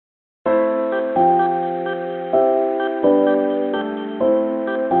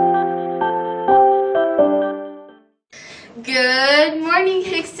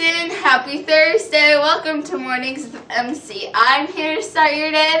Happy Thursday. Welcome to Mornings with MC. I'm here to start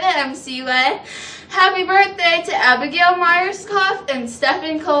your day the MC way. Happy birthday to Abigail Myers-Koff and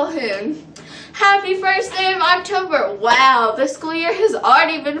Stephen Colhoun. Happy first day of October. Wow, the school year has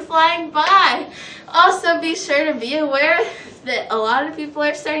already been flying by. Also, be sure to be aware that a lot of people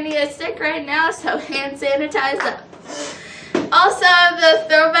are starting to get sick right now, so hand sanitize up. Also, the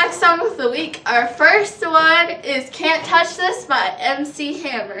throwback song of the week. Our first one is Can't Touch This by MC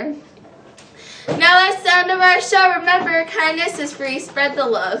Hammer. Now that's the end of our show. Remember, kindness is free. Spread the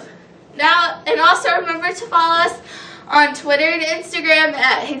love. Now, and also remember to follow us on Twitter and Instagram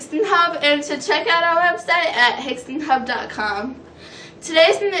at HixsonHub and to check out our website at HixsonHub.com.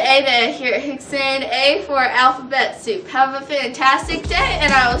 Today's been the A Day here at Hickson, A for Alphabet Soup. Have a fantastic day,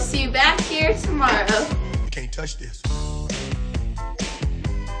 and I will see you back here tomorrow. You can't touch this.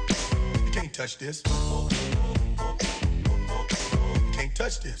 You can't touch this. You can't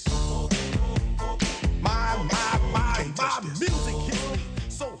touch this.